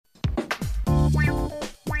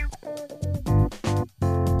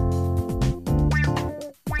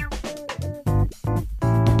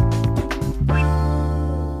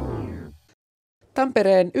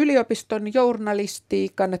Tampereen yliopiston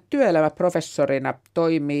journalistiikan työelämäprofessorina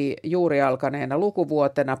toimii juuri alkaneena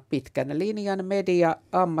lukuvuotena pitkän linjan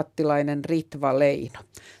media-ammattilainen Ritva Leino.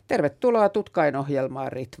 Tervetuloa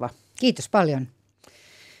Tutkain-ohjelmaan, Ritva. Kiitos paljon.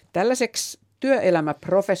 Tällaiseksi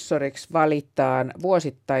työelämäprofessoriksi valitaan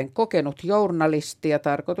vuosittain kokenut journalisti ja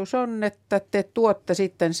tarkoitus on, että te tuotte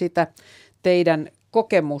sitten sitä teidän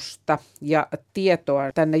kokemusta ja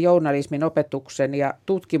tietoa tänne journalismin opetuksen ja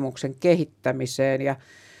tutkimuksen kehittämiseen. Ja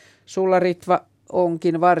sulla, Ritva,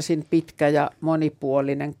 onkin varsin pitkä ja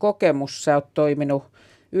monipuolinen kokemus. Sä oot toiminut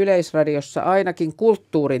Yleisradiossa ainakin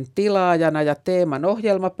kulttuurin tilaajana ja teeman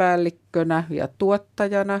ohjelmapäällikkönä ja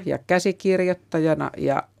tuottajana ja käsikirjoittajana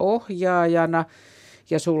ja ohjaajana.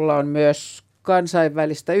 Ja sulla on myös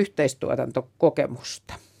kansainvälistä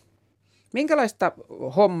yhteistuotantokokemusta. Minkälaista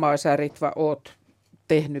hommaa sä, Ritva, oot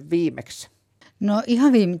tehnyt viimeksi? No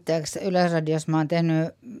ihan viimeiseksi Yleisradiossa mä oon tehnyt,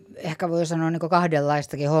 ehkä voi sanoa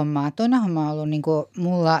kahdenlaistakin hommaa. Toinen homma on ollut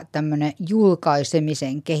mulla tämmöinen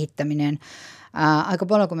julkaisemisen kehittäminen. Aika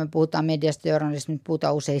paljon, kun me puhutaan mediasta ja journalismista,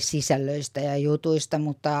 puhutaan usein sisällöistä ja jutuista,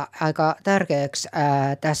 mutta aika tärkeäksi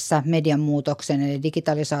tässä median muutoksen eli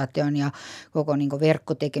digitalisaation ja koko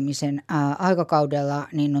verkkotekemisen aikakaudella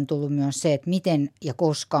niin on tullut myös se, että miten ja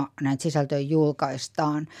koska näitä sisältöjä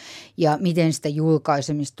julkaistaan ja miten sitä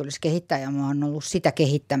julkaisemista tulisi kehittää, ja mä oon ollut sitä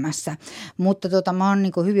kehittämässä. Mutta mä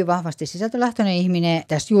oon hyvin vahvasti sisältölähtöinen ihminen.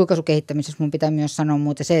 Tässä julkaisukehittämisessä mun pitää myös sanoa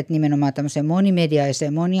muuten se, että nimenomaan tämmöiseen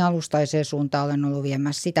monimediaiseen, monialustaiseen suuntaan olen ollut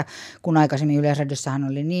viemässä sitä, kun aikaisemmin Yleisradiossahan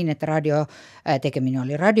oli niin, että radiotekeminen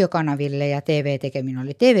oli radiokanaville ja TV-tekeminen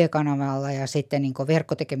oli TV-kanavalla ja sitten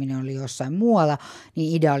verkkotekeminen oli jossain muualla,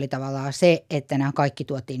 niin idea oli tavallaan se, että nämä kaikki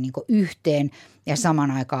tuotiin yhteen ja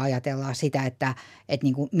saman aikaan ajatellaan sitä, että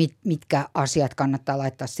mitkä asiat kannattaa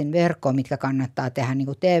laittaa sinne verkkoon, mitkä kannattaa tehdä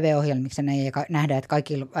TV-ohjelmiksi ja nähdä, että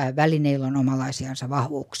kaikilla välineillä on omanlaisiansa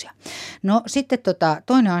vahvuuksia. No sitten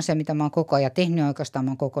toinen asia, mitä mä oon koko ajan tehnyt, oikeastaan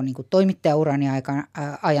mä oon koko toimittajaurani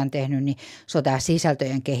ajan tehnyt, niin se on tämä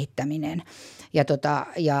sisältöjen kehittäminen.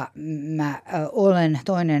 Ja mä olen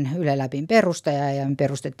toinen Yle Labin perustaja ja me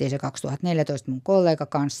perustettiin se 2014 mun kollega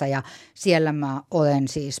kanssa ja siellä mä olen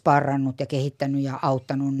siis sparrannut ja kehittänyt ja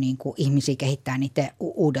auttanut ihmisiä kehittää niitä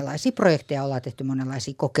uudenlaisia projekteja. Ollaan tehty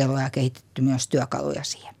monenlaisia kokeiluja ja kehitetty myös työkaluja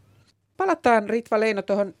siihen. Palataan, Ritva Leino,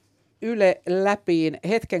 tuohon Yle Labiin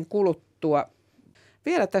hetken kuluttua.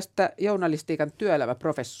 Vielä tästä journalistiikan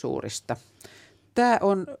työelämäprofessuurista. Tämä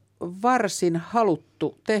on varsin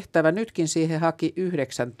haluttu tehtävä. Nytkin siihen haki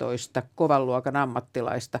 19 kovan luokan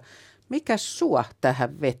ammattilaista. Mikä sua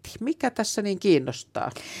tähän veti? Mikä tässä niin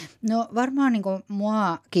kiinnostaa? No varmaan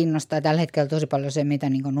mua kiinnostaa tällä hetkellä tosi paljon se, mitä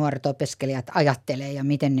nuoret opiskelijat ajattelee ja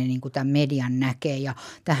miten ne tämän median näkee. Ja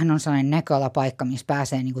tämähän on sellainen näköalapaikka, missä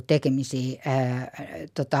pääsee tekemisiin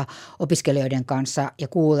opiskelijoiden kanssa ja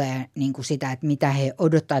kuulee sitä, että mitä he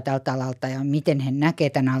odottaa tältä alalta ja miten he näkee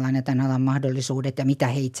tämän alan ja tämän alan mahdollisuudet ja mitä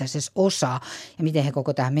he itse asiassa osaa ja miten he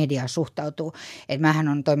koko tähän mediaan suhtautuu. Et mähän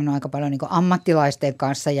on toiminut aika paljon ammattilaisten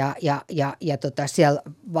kanssa ja siellä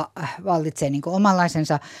vallitsee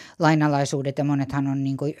omanlaisensa lainalaisuudet ja monethan on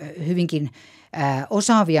hyvinkin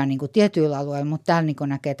osaavia tietyillä alueilla, mutta täällä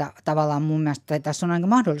näkee tavallaan mun mielestä, että tässä on aika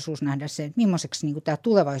mahdollisuus nähdä se, että millaiseksi tämä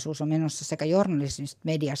tulevaisuus on menossa sekä journalistisessa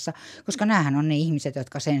mediassa, koska näähän on ne ihmiset,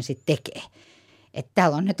 jotka sen sitten tekee. Että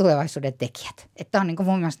täällä on ne tulevaisuuden tekijät. Että tämä on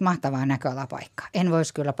mun mielestä mahtavaa näköalapaikkaa. En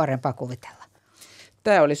voisi kyllä parempaa kuvitella.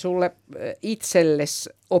 Tämä oli sulle itsellesi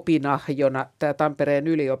opinahjona, tämä Tampereen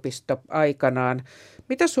yliopisto aikanaan.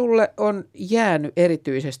 Mitä sulle on jäänyt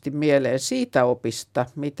erityisesti mieleen siitä opista,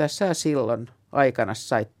 mitä sä silloin aikana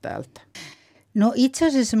sait täältä? No itse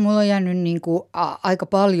asiassa mulla on jäänyt aika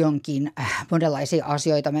paljonkin monenlaisia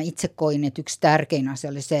asioita. Mä itse koin, että yksi tärkein asia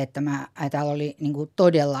oli se, että täällä oli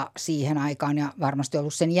todella siihen aikaan ja varmasti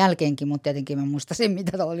ollut sen jälkeenkin, mutta tietenkin mä muistan sen,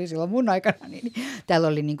 mitä täällä oli silloin mun aikana, niin täällä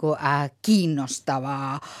oli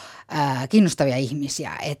kiinnostavia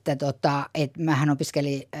ihmisiä, että mähän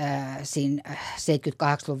opiskelin siinä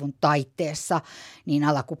 78-luvun taitteessa, niin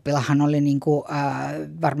Alakuppilahan oli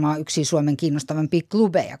varmaan yksi Suomen kiinnostavimpia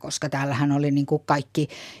klubeja, koska täällähän oli kaikki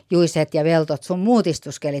juiset ja veltot sun muut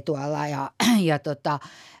istuskeli tuolla ja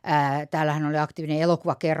täällähän oli aktiivinen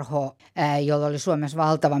elokuvakerho, jolla oli Suomessa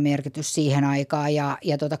valtava merkitys siihen aikaan ja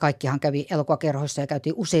kaikkihan kävi elokuvakerhoissa ja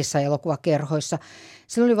käytiin useissa elokuvakerhoissa.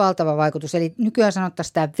 Sillä oli valtava vaikutus, eli nykyään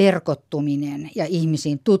sanottaisiin tämä verkottuminen ja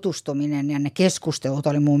ihmisiin tutustuminen ja ne keskustelut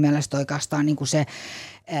oli mun mielestä oikeastaan se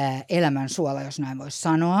elämän suola, jos näin voisi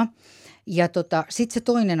sanoa. Ja sitten se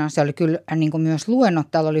toinen asia oli kyllä niin kuin myös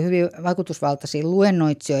luennot. Täällä oli hyvin vaikutusvaltaisia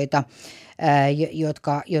luennoitsijoita,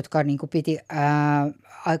 jotka niin kuin piti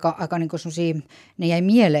aika niin kuin semmosia, ne jäi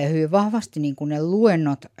mieleen hyvin vahvasti niin kuin ne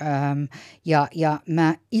luennot. Ja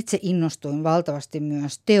mä itse innostuin valtavasti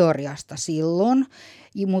myös teoriasta silloin.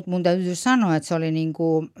 Mutta mun täytyy sanoa, että se oli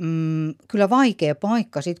niinku, kyllä vaikea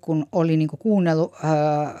paikka sit, kun oli niinku kuunnellut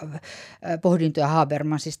pohdintoja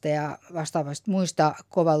Habermasista ja vastaavasti muista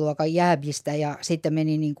kovaluokan jääbistä ja sitten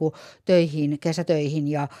meni niinku töihin, kesätöihin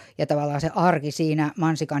ja tavallaan se arki siinä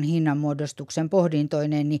mansikan hinnanmuodostuksen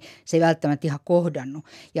pohdintoineen, niin se ei välttämättä ihan kohdannut.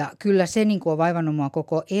 Ja kyllä se niinku on vaivannut mua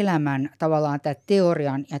koko elämän tavallaan tämän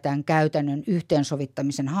teorian ja tämän käytännön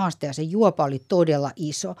yhteensovittamisen haaste ja se juopa oli todella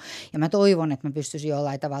iso. Ja mä toivon, että mä pystyisin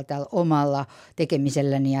jollain tavalla täällä omalla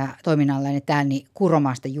tekemiselläni ja toiminnallani täällä niin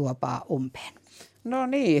kuromaan sitä juopaa umpeen. No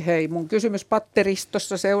niin, hei, mun kysymys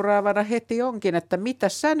patteristossa seuraavana heti onkin, että mitä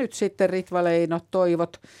sä nyt sitten Ritva Leino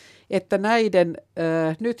toivot, että näiden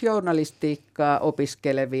nyt journalistiikkaa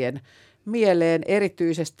opiskelevien mieleen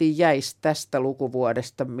erityisesti jäisi tästä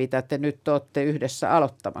lukuvuodesta, mitä te nyt olette yhdessä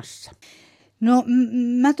aloittamassa? No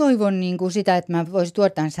mä toivon niin kuin sitä, että mä voisin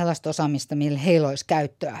tuoda sellaista osaamista, millä heillä olisi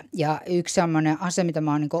käyttöä. Ja yksi sellainen asia, mitä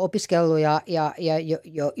mä oon niin kuin opiskellut ja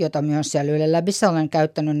jota myös siellä Yle Labissa olen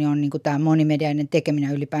käyttänyt, niin on niin kuin tämä monimediainen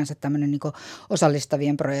tekeminen, ylipäänsä tämmöinen niin kuin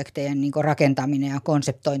osallistavien projektejen niin kuin rakentaminen ja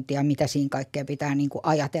konseptointi ja mitä siinä kaikkea pitää niin kuin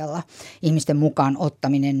ajatella. Ihmisten mukaan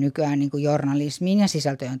ottaminen nykyään niin kuin journalismiin ja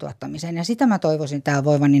sisältöjen tuottamiseen. Ja sitä mä toivoisin täällä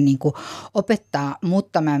voivani niin kuin opettaa,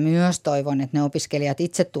 mutta mä myös toivon, että ne opiskelijat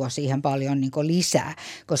itse tuo siihen paljon niin lisää,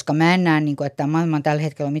 koska mä en näe, että maailma on tällä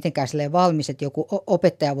hetkellä mitenkään valmis, että joku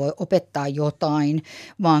opettaja voi opettaa jotain,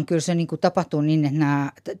 vaan kyllä se tapahtuu niin, että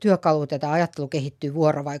nämä työkalut ja tämä ajattelu kehittyy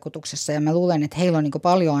vuorovaikutuksessa ja mä luulen, että heillä on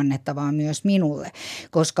paljon annettavaa myös minulle,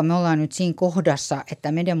 koska me ollaan nyt siinä kohdassa,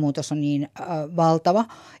 että median muutos on niin valtava,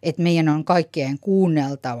 että meidän on kaikkien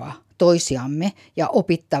kuunneltava toisiamme ja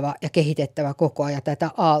opittava ja kehitettävä koko ajan tätä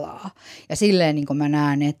alaa. Ja silleen niin kuin mä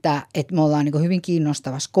näen, että me ollaan niin kuin hyvin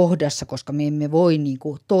kiinnostavassa kohdassa, koska me emme voi niin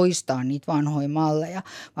kuin toistaa niitä vanhoja malleja,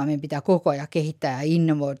 vaan meidän pitää koko ajan kehittää ja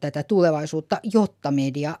innovoida tätä tulevaisuutta, jotta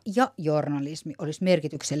media ja journalismi olisi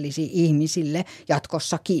merkityksellisiä ihmisille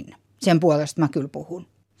jatkossakin. Sen puolesta mä kyllä puhun.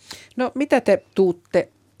 No mitä te tuutte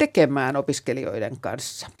tekemään opiskelijoiden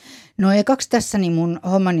kanssa? No ekaksi tässä niin mun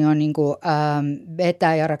hommani on niin kuin,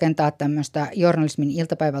 vetää ja rakentaa tämmöistä journalismin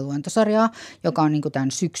iltapäiväluentosarjaa, joka on niin kuin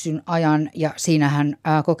tämän syksyn ajan ja siinähän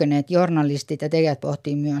kokeneet journalistit ja tekijät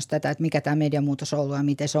pohtii myös tätä, että mikä tämä mediamuutos on ollut ja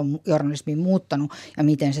miten se on journalismin muuttanut ja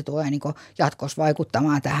miten se tulee niin kuin jatkossa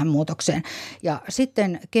vaikuttamaan tähän muutokseen. Ja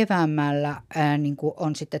sitten keväämällä niin kuin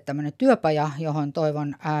on sitten tämmöinen työpaja, johon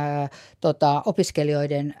toivon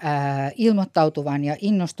opiskelijoiden ilmoittautuvan ja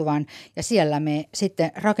innostuvan ja siellä me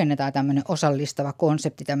sitten rakennetaan tämmöinen osallistava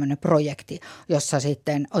konsepti, tämmöinen projekti, jossa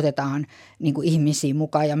sitten otetaan niin kuin ihmisiä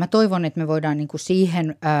mukaan. Ja mä toivon, että me voidaan niin kuin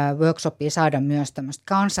siihen workshopiin saada myös tämmöistä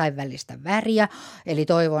kansainvälistä väriä. Eli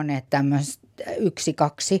toivon, että tämmöistä 1-2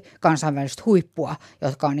 kansainvälistä huippua,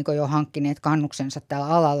 jotka on niin kuin jo hankkineet kannuksensa tällä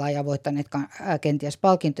alalla ja voittaneet kenties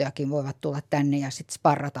palkintojakin, voivat tulla tänne ja sitten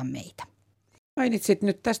sparrata meitä. Mainitsit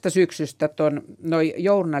nyt tästä syksystä noi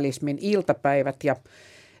journalismin iltapäivät ja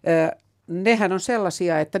nehän on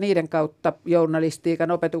sellaisia, että niiden kautta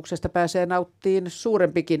journalistiikan opetuksesta pääsee nauttiin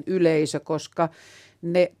suurempikin yleisö, koska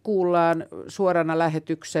ne kuullaan suorana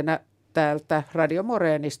lähetyksenä täältä Radio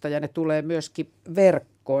Moreenista ja ne tulee myöskin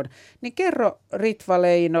verkkoon. Niin kerro Ritva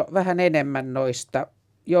Leino vähän enemmän noista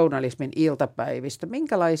journalismin iltapäivistä.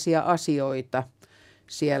 Minkälaisia asioita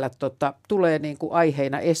siellä tulee niin kuin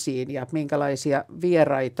aiheina esiin ja minkälaisia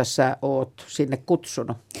vieraita sä oot sinne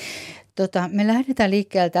kutsunut? Me lähdetään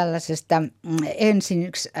liikkeelle tällaisesta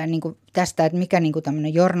ensiksi niin kuin tästä, että mikä niin kuin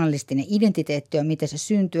tämmöinen journalistinen identiteetti on, miten se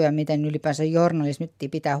syntyy ja miten ylipäänsä journalismi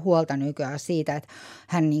pitää huolta nykyään siitä, että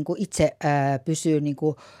hän niin kuin itse pysyy niin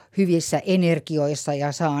kuin hyvissä energioissa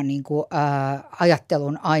ja saa niin kuin,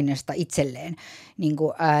 ajattelun aineesta itselleen. Niin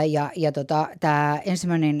kuin, tämä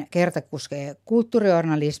ensimmäinen kerta koskee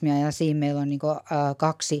kulttuurijournalismia ja siinä meillä on niin kuin,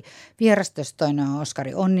 2 vierasta. Toinen on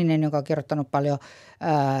Oskari Onninen, joka on kirjoittanut paljon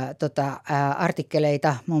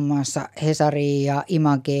artikkeleita muun muassa Hesariin ja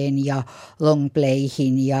Imageen ja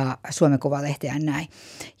Longplayhin ja Suomen Kuvalehteen ja näin.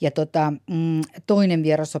 Ja toinen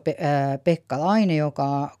vieras on Pekka Laine, joka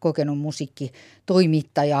on kokenut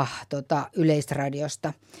musiikkitoimittaja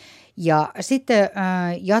Yleisradiosta. Ja sitten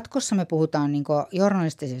jatkossa me puhutaan niin kuin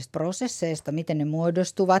journalistisista prosesseista, miten ne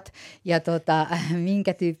muodostuvat ja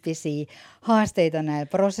minkä tyyppisiä haasteita näillä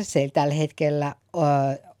prosesseilla tällä hetkellä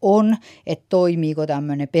on, että toimiiko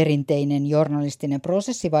tämmöinen perinteinen journalistinen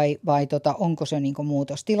prosessi vai onko se niin kuin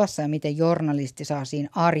muutostilassa ja miten journalisti saa siinä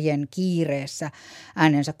arjen kiireessä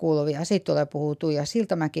äänensä kuuluvia. Siitä tulee puhua Tuija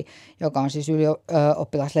Siltamäki, joka on siis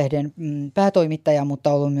Ylioppilaslehden päätoimittaja,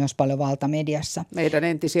 mutta ollut myös paljon valtamediassa. Meidän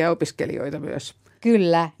entisiä opiskelijoita myös.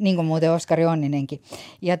 Kyllä, niin kuin muuten Oskari Onninenkin.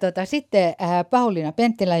 Ja sitten Pauliina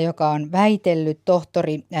Penttilä, joka on väitellyt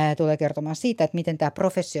tohtori, tulee kertomaan siitä, että miten tämä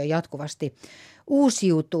professio jatkuvasti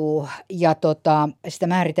uusiutuu ja sitä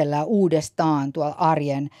määritellään uudestaan tuolla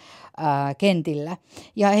arjen kentillä.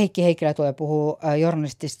 Ja Heikki Heikkilä tulee puhua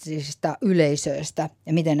journalistisista yleisöistä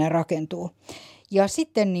ja miten ne rakentuu. Ja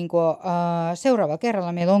sitten seuraavalla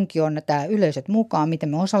kerralla meillä onkin tämä yleisöt mukaan, miten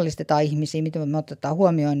me osallistetaan ihmisiä, miten me otetaan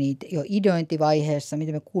huomioon niitä jo ideointivaiheessa,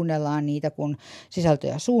 miten me kuunnellaan niitä, kun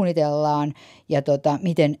sisältöjä suunnitellaan ja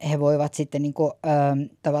miten he voivat sitten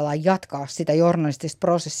tavallaan jatkaa sitä journalistista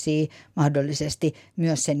prosessia mahdollisesti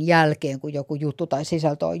myös sen jälkeen, kun joku juttu tai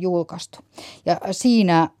sisältö on julkaistu. Ja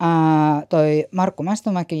siinä toi Markku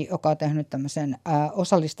Mästömäki, joka on tehnyt tämmöisen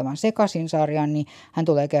osallistavan Sekasin-sarjan, niin hän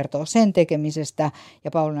tulee kertoa sen tekemisestä.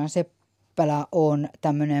 Ja Pauliina Seppälä on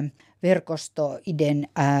tämmöinen verkostoiden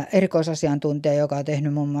erikoisasiantuntija, joka on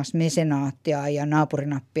tehnyt muun muassa mesenaattia ja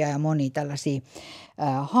naapurinappia ja monia tällaisia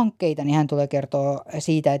hankkeita, niin hän tulee kertoa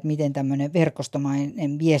siitä, että miten tämmöinen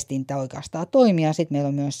verkostomainen viestintä oikeastaan toimii. Ja sitten meillä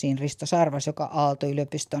on myös siinä Risto Sarvas, joka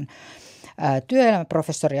Aalto-yliopiston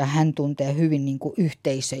työelämäprofessori, ja hän tuntee hyvin niin kuin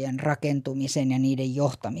yhteisöjen rakentumisen ja niiden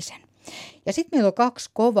johtamisen. Ja sitten meillä on 2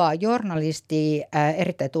 kovaa journalistia,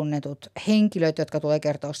 erittäin tunnetut henkilöt, jotka tulee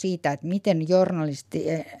kertoa siitä, että miten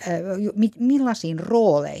millaisiin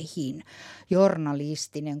rooleihin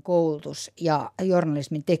journalistinen koulutus ja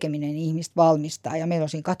journalismin tekeminen ihmistä valmistaa. Ja meillä on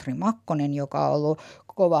siinä Katri Makkonen, joka on ollut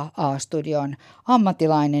kova A-studion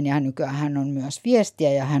ammattilainen ja nykyään hän on myös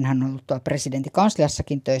viestiä ja hän on ollut tuolla presidentin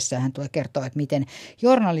kansliassakin töissä ja hän tulee kertoa, että miten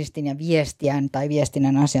journalistin ja viestijän tai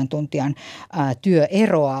viestinnän asiantuntijan työ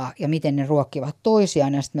eroaa ja miten ne ruokkivat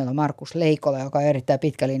toisiaan. Ja sitten meillä on Markus Leikola, joka on erittäin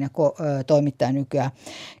pitkällinen toimittaja nykyään.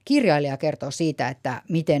 Kirjailija kertoo siitä, että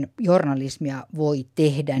miten journalismia voi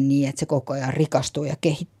tehdä niin, että se koko ajan rikastuu ja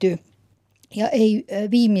kehittyy. Ja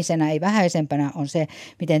viimeisenä, ei vähäisempänä on se,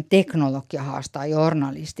 miten teknologia haastaa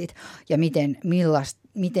journalistit ja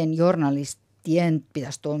miten journalistien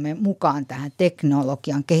pitäisi tulla mukaan tähän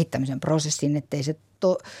teknologian kehittämisen prosessiin, ettei se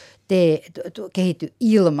kehity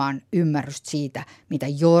ilman ymmärrystä siitä, mitä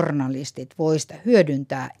journalistit voisivat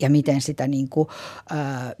hyödyntää ja miten siitä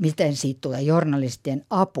tulee journalistien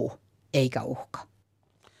apu eikä uhka.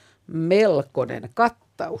 Melkoinen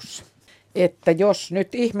kattaus. Että jos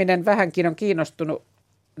nyt ihminen vähänkin on kiinnostunut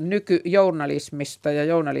nykyjournalismista ja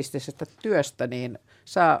journalistisesta työstä, niin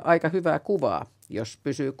saa aika hyvää kuvaa, jos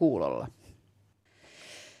pysyy kuulolla.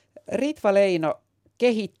 Ritva Leino,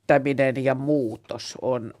 kehittäminen ja muutos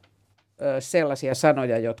on sellaisia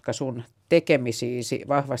sanoja, jotka sun tekemisiisi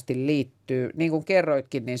vahvasti liittyy. Niin kuin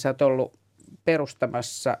kerroitkin, niin sä oot ollut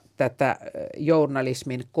perustamassa tätä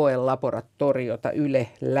journalismin koelaboratoriota Yle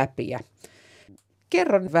Läpiä.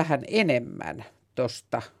 Kerron vähän enemmän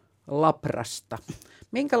tuosta labrasta.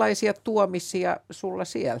 Minkälaisia tuomisia sulla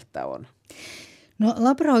sieltä on? No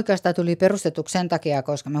labra oikeastaan tuli perustetuksi sen takia,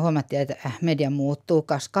 koska me huomattiin, että media muuttuu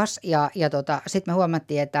kaskas ja sitten me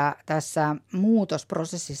huomattiin, että tässä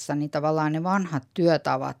muutosprosessissa niin tavallaan ne vanhat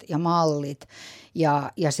työtavat ja mallit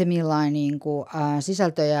ja se millainen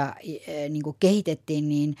sisältöjä kehitettiin,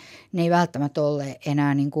 niin ne ei välttämättä ole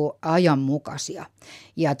enää ajanmukaisia.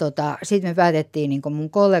 Ja sitten me päätettiin mun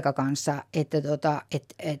kollega kanssa, että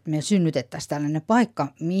me synnytettäisiin tällainen paikka,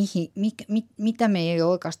 mitä me ei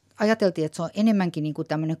oikeastaan ajateltiin, että se on enemmänkin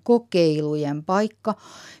tämmöinen kokeilujen paikka,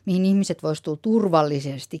 mihin ihmiset voisivat tulla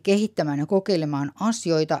turvallisesti kehittämään ja kokeilemaan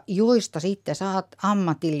asioita, joista sitten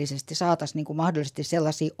ammatillisesti saataisiin mahdollisesti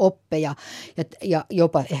sellaisia oppeja ja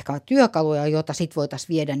jopa ehkä työkaluja, joita sitten voitaisiin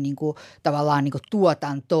viedä tavallaan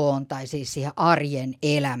tuotantoon tai siis siihen arjen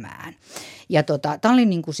elämään. Ja tämä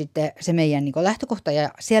oli sitten se meidän lähtökohta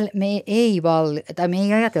ja siellä me ei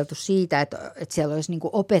ajateltu siitä, että siellä olisi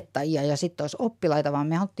opettajia ja sitten olisi oppilaita, vaan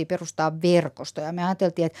me haluttiin perustaa verkostoja. Me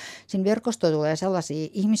ajateltiin, että siinä verkostoon tulee sellaisia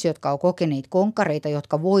ihmisiä, jotka on kokeneet konkareita,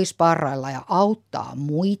 jotka vois parrailla ja auttaa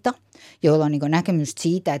muita. joilla on niin kuin näkemystä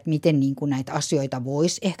siitä, että miten niin kuin näitä asioita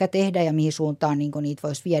voisi ehkä tehdä ja mihin suuntaan niin kuin niitä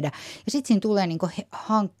voisi viedä. Ja sitten siinä tulee niin kuin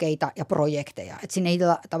hankkeita ja projekteja. Että sinne ei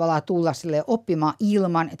tavallaan tulla silleen oppimaan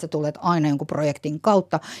ilman, että sä tulet aina jonkun projektin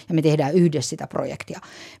kautta ja me tehdään yhdessä sitä projektia.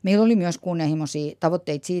 Meillä oli myös kunnianhimoisia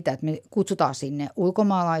tavoitteita siitä, että me kutsutaan sinne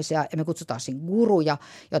ulkomaalaisia ja me kutsutaan sinne guruja,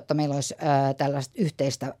 jotta meillä olisi tällaista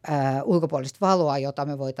yhteistä ulkopuolista valoa, jota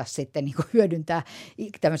me voitaisiin sitten niin kuin hyödyntää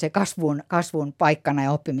tämmöisen kasvun paikkana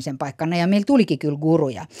ja oppimisen paikkana. Ja meillä tulikin kyllä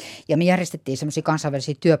guruja. Ja me järjestettiin semmoisia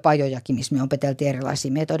kansainvälisiä työpajojakin, missä me opeteltiin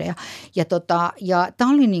erilaisia metodeja. Ja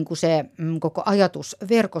tämä oli niin kuin se koko ajatus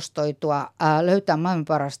verkostoitua, löytää maailman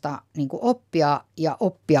parasta niin kuin oppia ja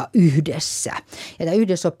oppia yhdessä. Ja tämä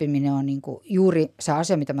yhdessä oppiminen on niin kuin juuri se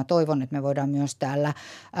asia, mitä mä toivon, että me voidaan myös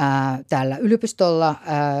täällä yliopistolla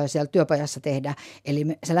siellä työpajassa tehdä. Eli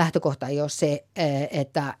se lähtökohta ei ole se,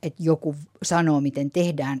 että joku sanoo, miten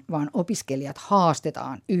tehdään, vaan opiskelijat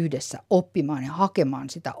haastetaan yhdessä oppimaan ja hakemaan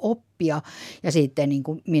sitä oppia. Ja sitten niin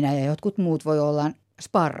kuin minä ja jotkut muut voi olla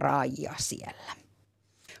sparraajia siellä.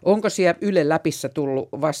 Onko siellä Yle Läpissä tullut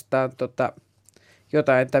vastaan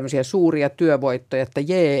jotain tämmöisiä suuria työvoittoja, että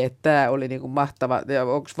tämä oli niin kuin mahtava, ja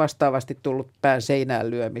onko vastaavasti tullut pään seinään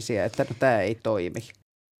lyömisiä, että tämä ei toimi?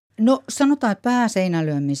 No sanotaan, että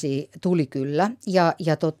pääseinälyömisiä tuli kyllä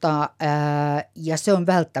ja se on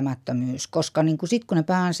välttämättömyys, koska niin sitten kun ne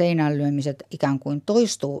pääseinälyömiset ikään kuin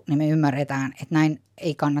toistuu, niin me ymmärretään, että näin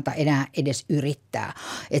ei kannata enää edes yrittää.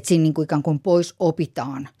 Että siinä niin kuin ikään kuin pois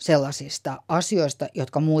opitaan sellaisista asioista,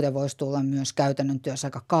 jotka muuten voisi tulla myös käytännön työssä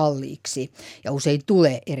aika kalliiksi ja usein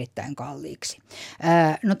tulee erittäin kalliiksi.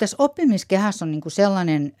 No tässä oppimiskehässä on niin kuin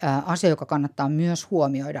sellainen asia, joka kannattaa myös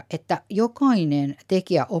huomioida, että jokainen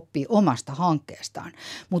tekijä oppii omasta hankkeestaan,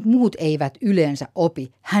 mutta muut eivät yleensä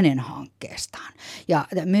opi hänen hankkeestaan. Ja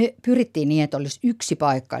me pyrittiin niin, että olisi yksi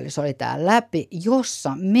paikka, eli se oli tämä läpi,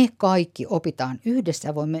 jossa me kaikki opitaan yhdessä.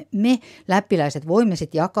 Me läppiläiset voimme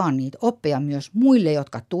sitten jakaa niitä oppeja myös muille,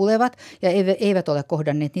 jotka tulevat ja eivät ole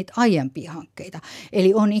kohdanneet niitä aiempia hankkeita.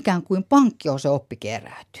 Eli on ikään kuin pankki, jossa oppi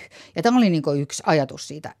keräytyy. Ja tämä oli niin kuin yksi ajatus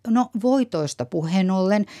siitä. No voitoista puheen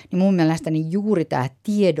ollen, niin mun mielestäni juuri tämä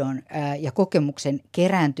tiedon ja kokemuksen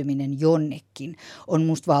kerääntyminen jonnekin on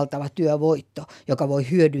musta valtava työvoitto, joka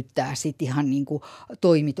voi hyödyttää sitten ihan niin kuin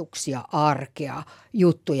toimituksia, arkea,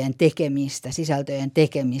 juttujen tekemistä, sisältöjen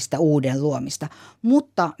tekemistä, uuden luomista.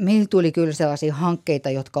 Mutta meillä tuli kyllä sellaisia hankkeita,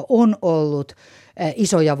 jotka on ollut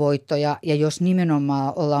isoja voittoja ja jos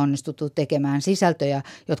nimenomaan ollaan onnistuttu tekemään sisältöjä,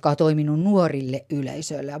 jotka on toiminut nuorille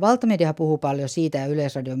yleisöille. Ja valtamedia puhuu paljon siitä ja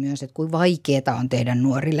Yleisradio myös, että kuinka vaikeaa on tehdä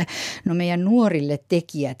nuorille. No meidän nuorille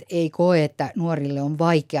tekijät ei koe, että nuorille on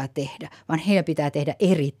vaikea tehdä, vaan heidän pitää tehdä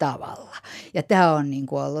eri tavalla. Ja tämä on niin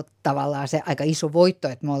kuin ollut tavallaan se aika iso voitto,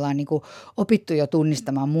 että me ollaan niin kuin opittu jo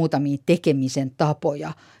tunnistamaan muutamia tekemisen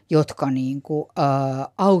tapoja, jotka niin kuin,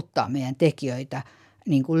 auttaa meidän tekijöitä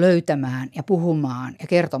niin kuin löytämään ja puhumaan ja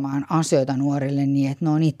kertomaan asioita nuorille niin, että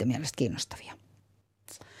ne on niiden mielestä kiinnostavia.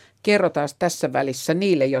 Kerrotaan tässä välissä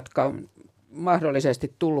niille, jotka on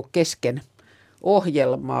mahdollisesti tullut kesken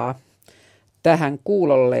ohjelmaa tähän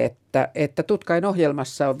kuulolle, että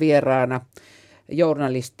Tutkain-ohjelmassa on vieraana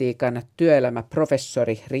journalistiikan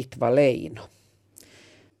työelämäprofessori Ritva Leino.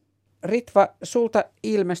 Ritva, sulta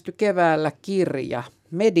ilmestyi keväällä kirja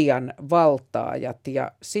Median valtaajat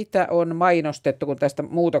ja sitä on mainostettu, kun tästä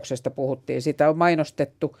muutoksesta puhuttiin, sitä on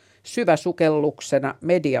mainostettu syväsukelluksena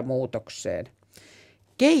mediamuutokseen.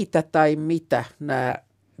 Keitä tai mitä nämä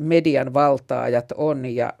median valtaajat on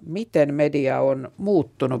ja miten media on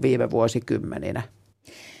muuttunut viime vuosikymmeninä?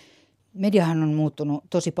 Mediahan on muuttunut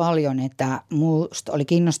tosi paljon, että minusta oli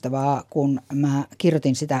kiinnostavaa, kun mä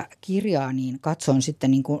kirjoitin sitä kirjaa, niin katsoin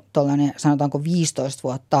sitten niin kuin tuollainen, sanotaanko 15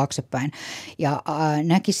 vuotta taaksepäin ja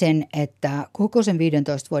näki sen, että koko sen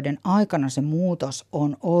 15 vuoden aikana se muutos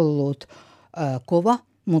on ollut kova,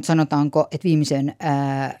 mutta sanotaanko, että viimeisen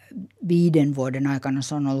 5 vuoden aikana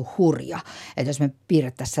se on ollut hurja. Että jos me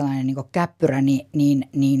piirrettäisiin sellainen niin kuin käppyrä,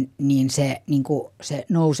 niin se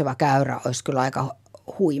nouseva käyrä olisi kyllä aika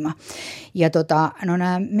huima. Ja no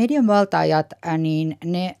nämä median valtaajat, niin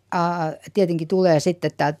ne tietenkin tulee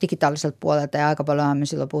sitten täältä digitaaliselta puolelta ja aika paljon me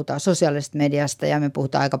silloin puhutaan sosiaalisesta mediasta ja me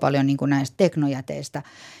puhutaan aika paljon niin kuin näistä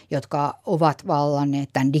jotka ovat vallanneet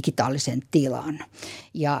tämän digitaalisen tilan.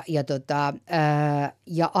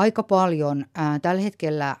 Ja aika paljon tällä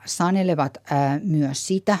hetkellä sanelevat myös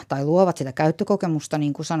sitä tai luovat sitä käyttökokemusta,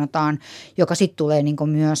 niin kuin sanotaan, joka sitten tulee niin kuin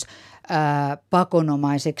myös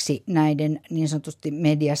pakonomaiseksi näiden niin sanotusti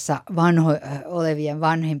mediassa olevien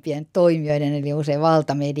vanhempien toimijoiden, eli usein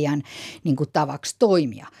valtamedia median niin kuin tavaksi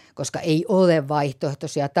toimia, koska ei ole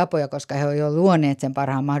vaihtoehtoisia tapoja, koska he ovat jo luoneet sen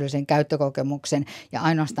parhaan mahdollisen käyttökokemuksen ja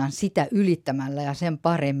ainoastaan sitä ylittämällä ja sen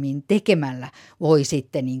paremmin tekemällä voi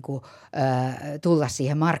sitten niin kuin, tulla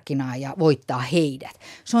siihen markkinaan ja voittaa heidät.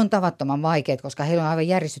 Se on tavattoman vaikeaa, koska heillä on aivan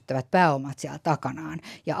järisyttävät pääomat siellä takanaan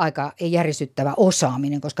ja aika järisyttävä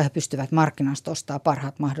osaaminen, koska he pystyvät markkinasta ostamaan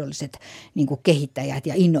parhaat mahdolliset niin kuin kehittäjät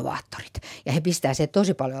ja innovaattorit. Ja he pistää siihen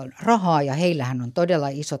tosi paljon rahaa ja heillähän on todella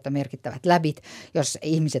isot ja merkittävät läbit, jos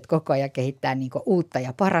ihmiset koko ajan kehittää niin kuin uutta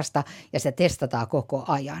ja parasta ja se testataan koko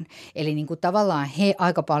ajan. Eli niin kuin tavallaan he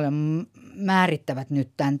aika paljon määrittävät nyt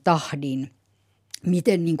tämän tahdin,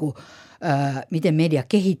 miten, niin kuin, miten media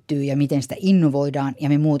kehittyy ja miten sitä innovoidaan ja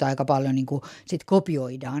me muuta aika paljon niin kuin sit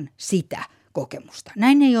kopioidaan sitä kokemusta.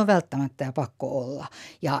 Näin ei ole välttämättä ja pakko olla.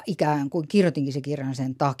 Ja ikään kuin kirjoitinkin se kirjan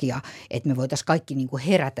sen takia, että me voitaisiin kaikki niin kuin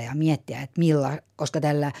herätä ja miettiä, että koska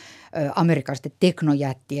tällä amerikkalaisten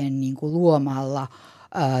teknojättien niin kuin luomalla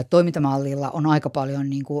toimintamallilla on aika paljon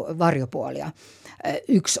niin kuin varjopuolia.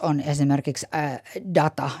 Yksi on esimerkiksi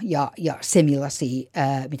data ja se millaisia,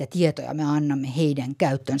 mitä tietoja me annamme heidän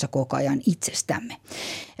käyttöönsä koko ajan itsestämme.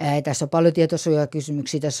 Tässä on paljon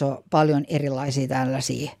tietosuojakysymyksiä, tässä on paljon erilaisia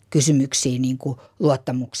tällaisia kysymyksiä niin kuin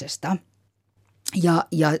luottamuksesta ja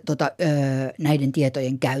näiden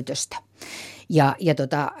tietojen käytöstä. Ja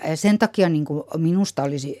sen takia niin kuin minusta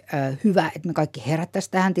olisi hyvä, että me kaikki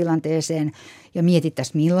herättäisiin tähän tilanteeseen ja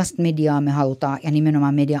mietittäisiin, millaista mediaa me halutaan. Ja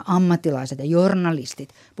nimenomaan media-ammattilaiset ja journalistit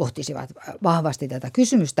pohtisivat vahvasti tätä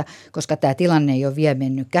kysymystä, koska tämä tilanne ei ole vielä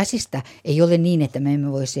mennyt käsistä. Ei ole niin, että me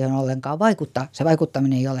emme voi siihen ollenkaan vaikuttaa. Se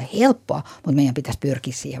vaikuttaminen ei ole helppoa, mutta meidän pitäisi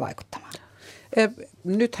pyrkiä siihen vaikuttamaan.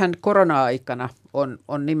 Nythän korona-aikana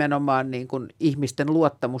on nimenomaan niin kuin ihmisten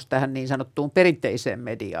luottamus tähän niin sanottuun perinteiseen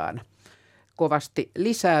mediaan kovasti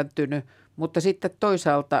lisääntynyt, mutta sitten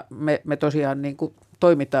toisaalta me tosiaan niin kuin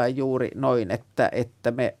toimitaan juuri noin,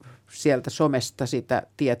 että me sieltä somesta sitä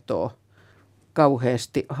tietoa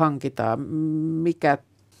kauheasti hankitaan.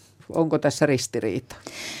 Onko tässä ristiriita?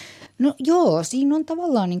 No joo, siinä on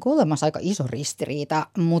tavallaan niin kuin olemassa aika iso ristiriita,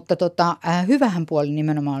 mutta hyvähän puoli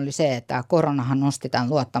nimenomaan oli se, että koronahan nosti tämän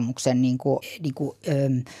luottamuksen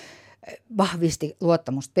vahvisti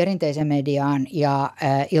luottamusta perinteiseen mediaan ja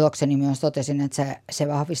ilokseni myös totesin, että se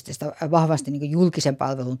vahvisti sitä vahvasti niin kuin julkisen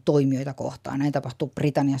palvelun toimijoita kohtaan. Näin tapahtui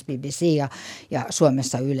Britanniassa BBC ja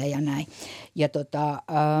Suomessa Yle ja näin. Ja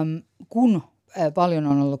kun paljon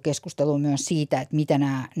on ollut keskustelua myös siitä, että mitä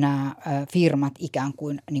nämä firmat ikään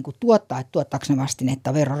kuin tuottaa, että tuottaako ne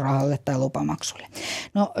vastinetta verorahalle tai lupamaksulle.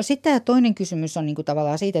 No sitten tämä toinen kysymys on niin kuin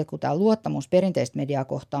tavallaan siitä, että kun tämä luottamus perinteistä mediaa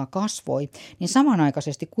kohtaan kasvoi, niin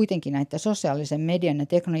samanaikaisesti kuitenkin näiden sosiaalisen median ja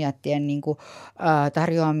teknojättien niin kuin,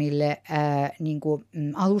 tarjoamille niin kuin,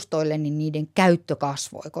 alustoille, niin niiden käyttö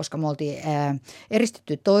kasvoi, koska me oltiin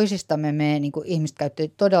eristetty toisistamme. Me niin kuin, ihmiset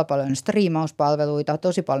käytti todella paljon striimauspalveluita,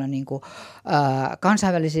 tosi paljon niin kuin,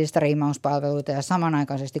 kansainvälisiä striimauspalveluita ja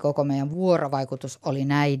samanaikaisesti koko meidän vuorovaikutus oli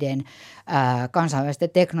näiden kansainvälisten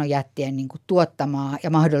teknojättien niin kuin tuottamaa ja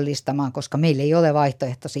mahdollistamaa, koska meillä ei ole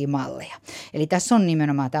vaihtoehtoisia malleja. Eli tässä on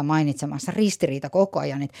nimenomaan tämä mainitsemassa ristiriita koko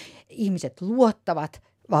ajan, että ihmiset luottavat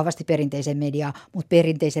vahvasti perinteiseen mediaan, mutta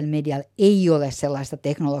perinteisellä medialla ei ole sellaista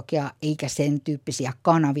teknologiaa eikä sen tyyppisiä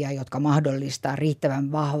kanavia, jotka mahdollistaa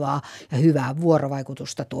riittävän vahvaa ja hyvää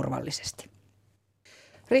vuorovaikutusta turvallisesti.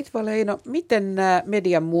 Ritva Leino, miten nämä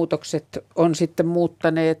median muutokset on sitten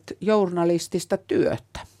muuttaneet journalistista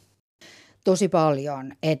työtä? Tosi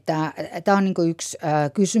paljon. Tämä on niin yksi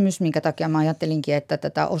kysymys, minkä takia mä ajattelinkin, että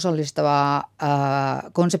tätä osallistavaa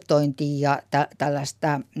konseptointia ja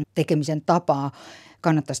tällaista tekemisen tapaa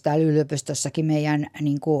kannattaisi täällä yliopistossakin meidän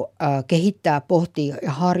niin kuin, kehittää, pohtia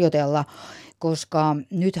ja harjoitella, koska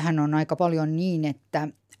nythän on aika paljon niin, että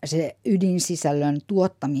se ydinsisällön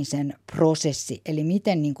tuottamisen prosessi, eli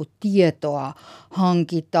miten niin kuin tietoa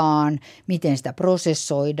hankitaan, miten sitä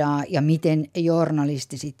prosessoidaan ja miten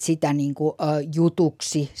journalisti sitä niin kuin,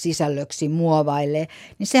 jutuksi, sisällöksi muovailee,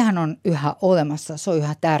 niin sehän on yhä olemassa, se on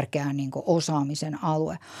yhä tärkeä niin kuin osaamisen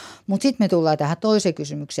alue. Mutta sitten me tullaan tähän toiseen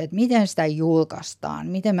kysymykseen, että miten sitä julkaistaan,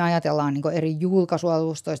 miten me ajatellaan niin kuin eri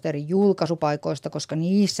julkaisualustoista, eri julkaisupaikoista, koska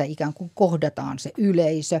niissä ikään kuin kohdataan se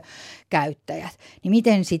yleisö, käyttäjät, niin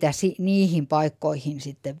miten sitä niihin paikkoihin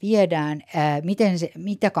sitten viedään,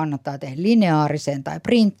 mitä kannattaa tehdä lineaariseen tai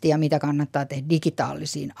printtiin ja mitä kannattaa tehdä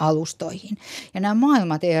digitaalisiin alustoihin. Ja nämä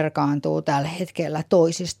maailmat erkaantuu tällä hetkellä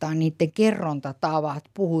toisistaan, niiden kerrontatavat,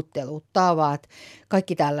 puhuttelutavat,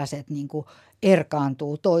 kaikki tällaiset niin kuin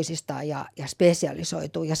erkaantuu toisistaan ja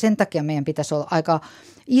spesialisoituu. Ja sen takia meidän pitäisi olla aika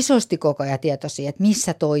isosti koko ajan tietoisia, että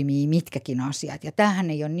missä toimii mitkäkin asiat. Ja tämähän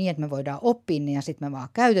ei ole niin, että me voidaan oppia ne ja sitten me vaan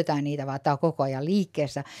käytetään niitä, vaan tämä on koko ajan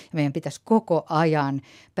liikkeessä. Ja meidän pitäisi koko ajan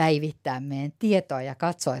päivittää meidän tietoa ja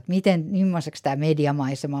katsoa, että millaiseksi tämä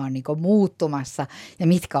mediamaisema on niin kuin muuttumassa ja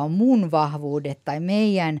mitkä on mun vahvuudet tai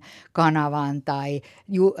meidän kanavan tai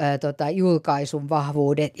julkaisun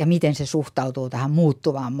vahvuudet ja miten se suhtautuu tähän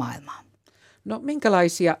muuttuvaan maailmaan. No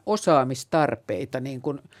minkälaisia osaamistarpeita niin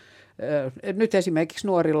kun, nyt esimerkiksi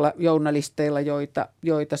nuorilla journalisteilla,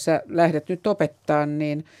 joita sä lähdet nyt opettaa,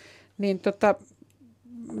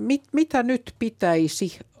 mitä nyt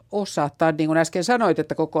pitäisi osata? Niin kuin äsken sanoit,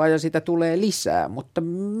 että koko ajan sitä tulee lisää, mutta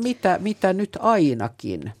mitä nyt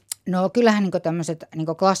ainakin? No kyllähän niin tämmöiset niin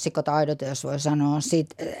klassikkotaidot, jos voi sanoa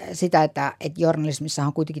sitä, että journalismissa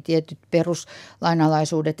on kuitenkin tietyt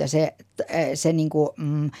peruslainalaisuudet ja se niin kuin,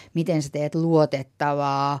 miten sä teet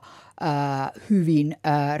luotettavaa, hyvin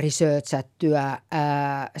researchattyä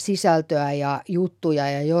sisältöä ja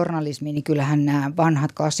juttuja ja journalismia, niin kyllähän nämä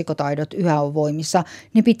vanhat klassikotaidot yhä on voimissa.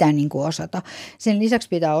 Ne pitää niin kuin osata. Sen lisäksi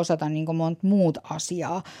pitää osata niin kuin monta muut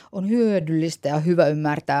asiaa. On hyödyllistä ja hyvä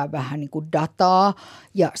ymmärtää vähän niin kuin dataa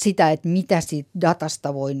ja sitä, että mitä siitä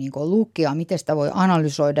datasta voi niin kuin lukea, miten sitä voi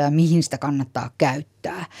analysoida ja mihin sitä kannattaa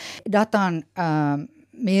käyttää. Datan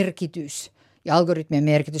merkitys ja algoritmien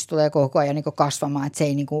merkitys tulee koko ajan niin kuin kasvamaan, että se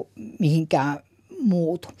ei niin kuin mihinkään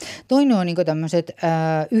muutu. Toinen on niin kuin tämmöiset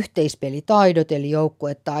yhteispelitaidot eli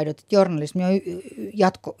joukkuetaidot. Journalismi on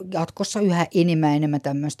jatkossa yhä enemmän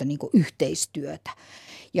tämmöistä niin kuin yhteistyötä.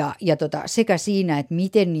 Ja sekä siinä, että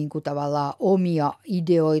miten niin kuin tavallaan omia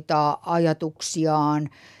ideoita, ajatuksiaan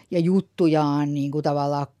ja juttujaan niin kuin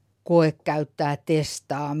tavallaan koekäyttää,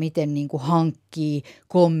 testaa, miten niin kuin hankkii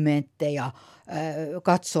kommentteja,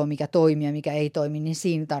 katsoo mikä toimii ja mikä ei toimi, niin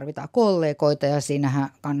siinä tarvitaan kollegoita ja siinähän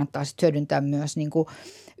kannattaa sitten hyödyntää myös niin kuin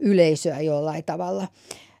yleisöä jollain tavalla.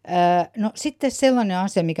 No sitten sellainen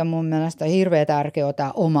asia, mikä mun mielestä on hirveän tärkeä, on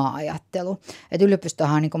tämä oma ajattelu. Et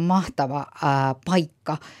yliopistohan on niin kuin mahtava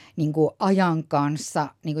paikka niin kuin ajan kanssa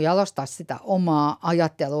niin kuin jalostaa sitä omaa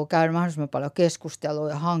ajattelua, käydä mahdollisimman paljon keskustelua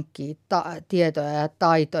ja hankkia tietoja ja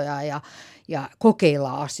taitoja ja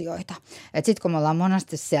kokeilla asioita. Sitten kun me ollaan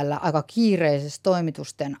monesti siellä aika kiireisessä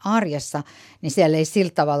toimitusten arjessa, niin siellä ei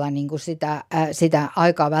sillä tavalla niin kuin sitä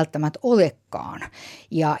aikaa välttämättä olekaan.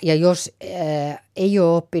 Ja jos ei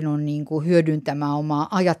ole oppinut niin kuin hyödyntämään omaa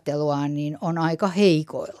ajatteluaan, niin on aika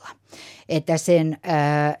heikoilla. Että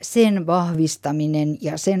sen vahvistaminen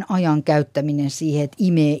ja sen ajan käyttäminen siihen, että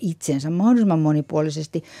imee itsensä mahdollisimman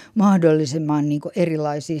monipuolisesti, mahdollisimman niin kuin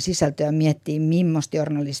erilaisia sisältöjä miettiä, millaista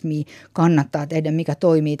journalismia kannattaa tehdä, mikä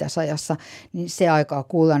toimii tässä ajassa, niin se aika on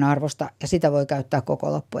kullanarvoista ja sitä voi käyttää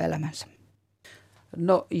koko loppuelämänsä.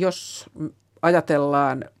 No jos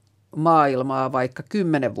ajatellaan maailmaa vaikka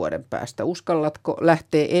 10 vuoden päästä, uskallatko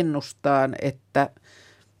lähteä ennustamaan, että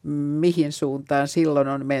mihin suuntaan silloin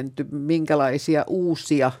on menty, minkälaisia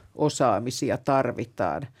uusia osaamisia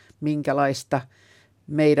tarvitaan, minkälaista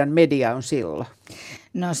meidän media on silloin?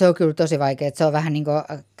 No se on kyllä tosi vaikea, se on vähän niin kuin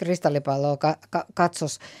kristallipalloa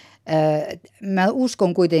katsos. Mä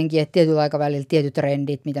uskon kuitenkin, että tietyllä aikavälillä tietyt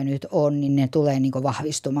trendit, mitä nyt on, niin ne tulee niin kuin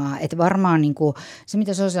vahvistumaan. Että varmaan niin kuin se,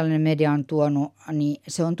 mitä sosiaalinen media on tuonut, niin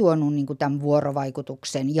se on tuonut niin kuin tämän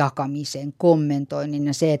vuorovaikutuksen, jakamisen, kommentoinnin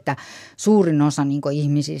ja se, että suurin osa niin kuin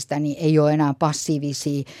ihmisistä niin ei ole enää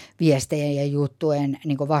passiivisia viestejä ja juttujen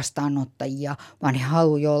niin kuin vastaanottajia, vaan he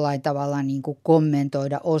haluaa jollain tavalla niin kuin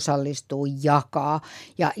kommentoida, osallistua, jakaa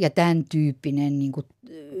ja tämän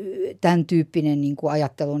tyyppinen niin kuin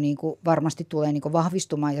ajattelu niin kuin varmasti tulee niin kuin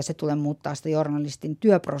vahvistumaan ja se tulee muuttaa sitä journalistin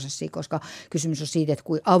työprosessia, koska kysymys on siitä, että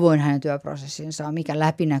kuinka avoin hänen työprosessinsa on, mikä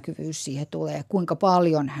läpinäkyvyys siihen tulee, kuinka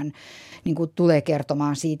paljon hän niin kuin tulee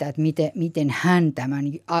kertomaan siitä, että miten hän tämän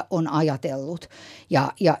on ajatellut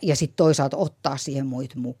ja sitten toisaalta ottaa siihen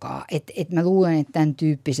muut mukaan. Et mä luulen, että tämän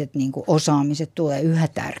tyyppiset niin kuin osaamiset tulee yhä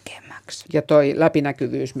tärkeämmäksi. Ja toi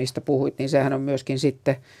läpinäkyvyys, mistä puhuit, niin sehän on myöskin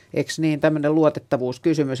sitten, eikö niin, tämmöinen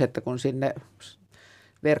luotettavuuskysymys, että kun sinne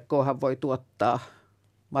verkkoonhan voi tuottaa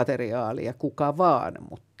materiaalia kuka vaan,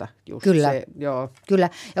 mutta just kyllä, se, joo. Kyllä,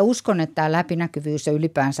 ja uskon, että tämä läpinäkyvyys ja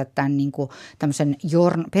ylipäänsä tämän niin kuin tämmöisen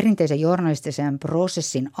perinteisen journalistisen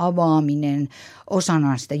prosessin avaaminen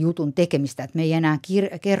osana sitä jutun tekemistä, että me ei enää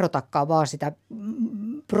kerrotakaan vaan sitä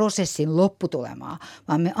prosessin lopputulemaa,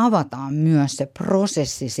 vaan me avataan myös se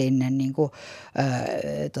prosessi sinne niin kuin,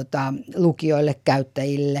 lukijoille,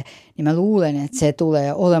 käyttäjille, niin mä luulen, että se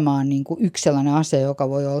tulee olemaan niin kuin yksi sellainen asia, joka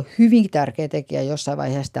voi olla hyvin tärkeä tekijä jossain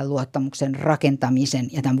vaiheessa tämän luottamuksen rakentamisen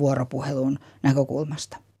ja tämän vuoropuhelun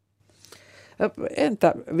näkökulmasta.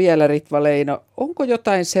 Entä vielä Ritva Leino, onko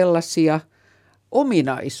jotain sellaisia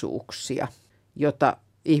ominaisuuksia, jota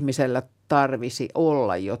ihmisellä tarvisi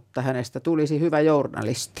olla, jotta hänestä tulisi hyvä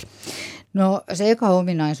journalisti? No se eka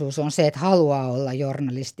ominaisuus on se, että haluaa olla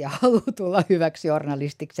journalisti ja haluaa tulla hyväksi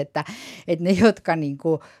journalistiksi, että ne, jotka niin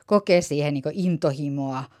kuin kokee siihen niin kuin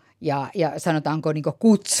intohimoa ja sanotaanko niin kuin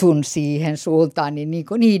kutsun siihen suuntaan, niin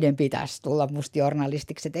kuin niiden pitäisi tulla musta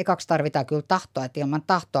journalistiksi. Et ekaksi tarvitaan kyllä tahtoa, että ilman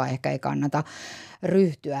tahtoa ehkä ei kannata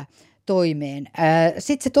ryhtyä toimeen.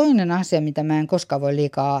 Sitten se toinen asia, mitä mä en koskaan voi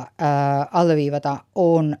liikaa alleviivata,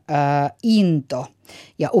 on into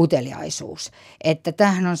ja uteliaisuus. Että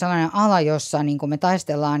tämähän on sellainen ala, jossa niin kuin me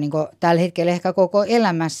taistellaan niin kuin tällä hetkellä ehkä koko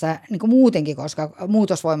elämässä niin kuin muutenkin, koska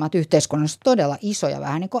muutosvoimat yhteiskunnassa on todella isoja,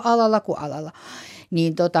 vähän niin kuin alalla kuin alalla.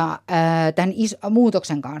 Niin tämän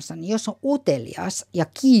muutoksen kanssa, niin jos on utelias ja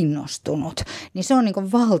kiinnostunut, niin se on niin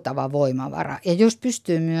kuin valtava voimavara. Ja jos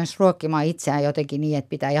pystyy myös ruokkimaan itseään jotenkin niin, että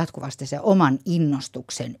pitää jatkuvasti se oman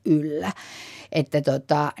innostuksen yllä. Että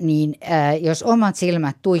jos omat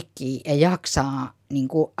silmät tuikkii ja jaksaa niin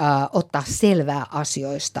kuin, ottaa selvää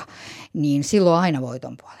asioista, niin silloin aina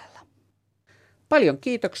voiton puolella. Paljon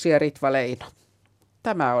kiitoksia Ritva Leino.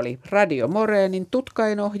 Tämä oli Radio Moreenin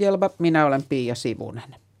Tutkain-ohjelma. Minä olen Pia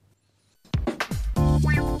Sivunen.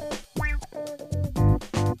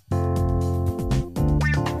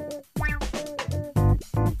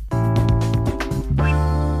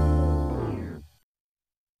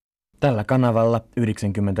 Tällä kanavalla 98,4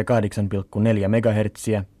 MHz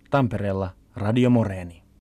Tampereella Radio Moreeni.